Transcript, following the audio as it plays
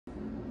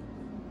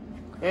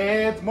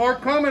Hey, it's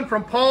Mark coming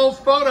from Paul's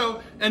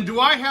Photo, and do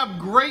I have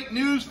great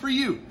news for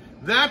you?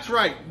 That's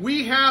right,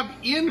 we have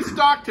in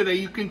stock today,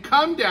 you can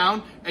come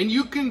down and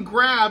you can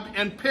grab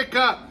and pick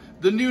up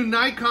the new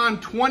Nikon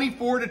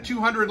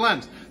 24-200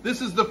 lens. This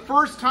is the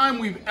first time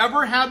we've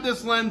ever had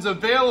this lens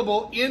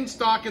available in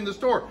stock in the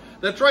store.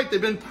 That's right,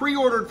 they've been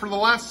pre-ordered for the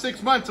last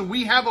 6 months and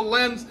we have a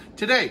lens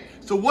today.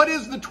 So what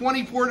is the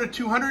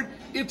 24-200?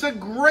 It's a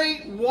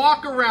great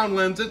walk-around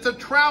lens, it's a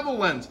travel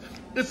lens.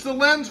 It's the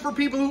lens for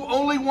people who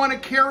only want to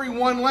carry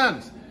one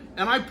lens.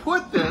 And I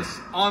put this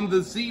on the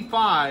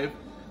Z5,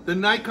 the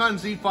Nikon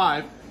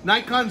Z5.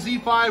 Nikon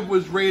Z5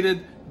 was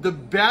rated the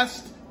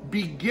best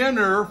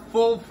beginner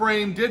full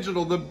frame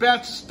digital, the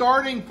best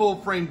starting full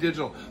frame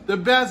digital, the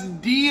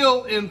best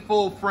deal in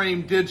full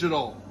frame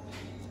digital.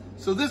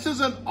 So this is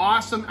an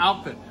awesome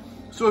outfit.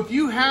 So if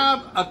you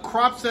have a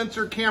crop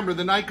sensor camera,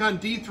 the Nikon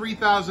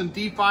D3000,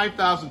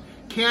 D5000,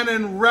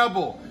 Canon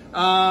Rebel,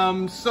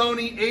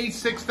 Sony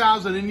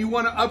A6000, and you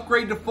want to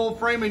upgrade to full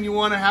frame and you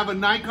want to have a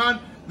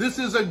Nikon, this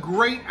is a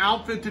great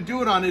outfit to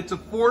do it on. It's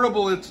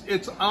affordable,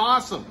 it's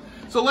awesome.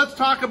 So let's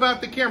talk about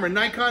the camera.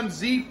 Nikon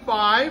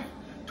Z5,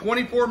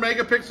 24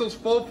 megapixels,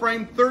 full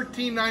frame,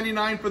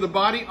 $13.99 for the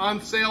body, on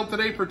sale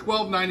today for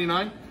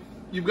 $12.99.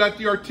 You've got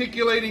the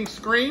articulating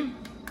screen,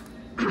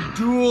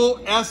 dual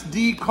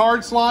SD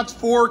card slots,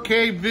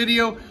 4K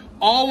video,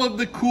 all of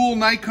the cool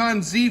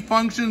Nikon Z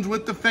functions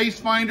with the face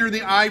finder,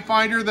 the eye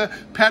finder, the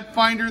pet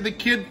finder, the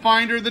kid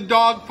finder, the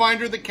dog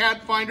finder, the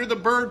cat finder, the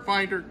bird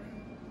finder.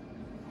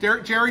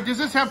 Jerry, does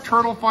this have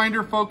turtle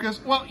finder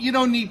focus? Well, you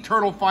don't need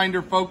turtle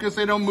finder focus.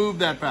 They don't move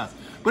that fast.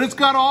 But it's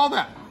got all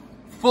that.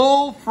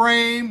 Full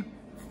frame,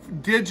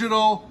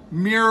 digital,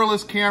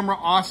 mirrorless camera,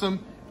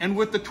 awesome. And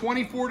with the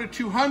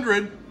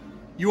 24-200,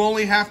 you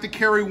only have to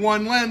carry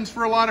one lens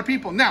for a lot of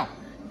people. Now,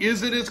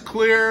 is it as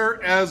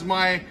clear as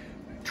my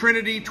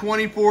Trinity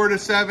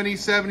 24-70,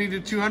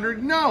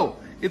 70-200? No,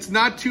 it's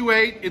not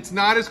 2.8, it's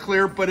not as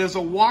clear, but as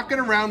a walking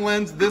around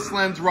lens, this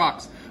lens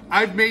rocks.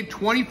 I've made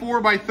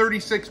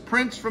 24x36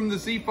 prints from the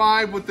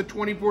Z5 with the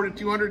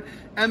 24-200,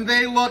 and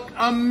they look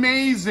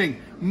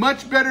amazing.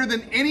 Much better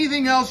than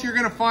anything else you're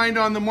gonna find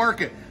on the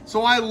market.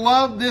 So I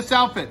love this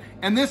outfit.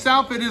 And this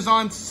outfit is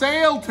on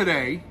sale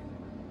today,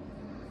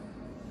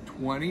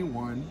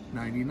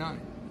 $21.99.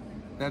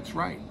 That's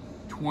right,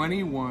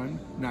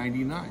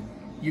 $21.99.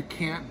 You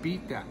can't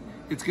beat that.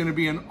 It's gonna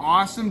be an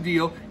awesome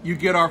deal. You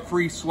get our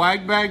free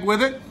swag bag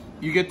with it.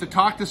 You get to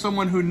talk to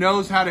someone who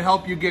knows how to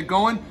help you get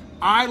going.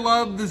 I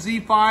love the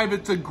Z5.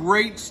 It's a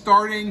great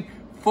starting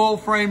full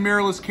frame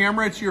mirrorless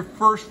camera. It's your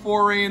first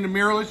foray into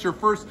mirrorless, your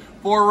first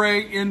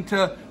foray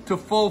into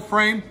full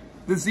frame.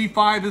 The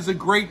Z5 is a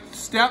great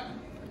step.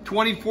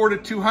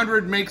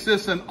 24-200 makes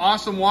this an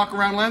awesome walk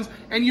around lens.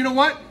 And you know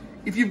what?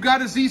 If you've got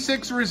a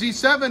Z6 or a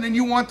Z7 and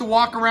you want to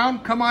walk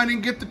around, come on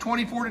and get the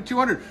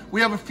 24-200. We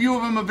have a few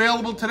of them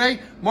available today.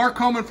 Mark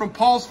Homan from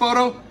Paul's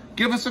Photo.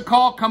 Give us a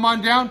call, come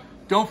on down.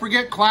 Don't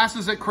forget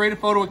classes at Creative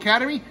Photo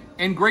Academy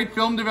and great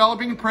film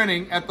developing and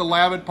printing at the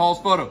lab at Paul's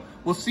Photo.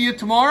 We'll see you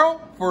tomorrow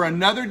for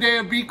another day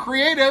of Be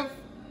Creative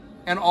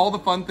and all the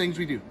fun things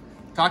we do.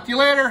 Talk to you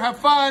later, have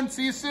fun,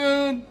 see you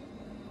soon.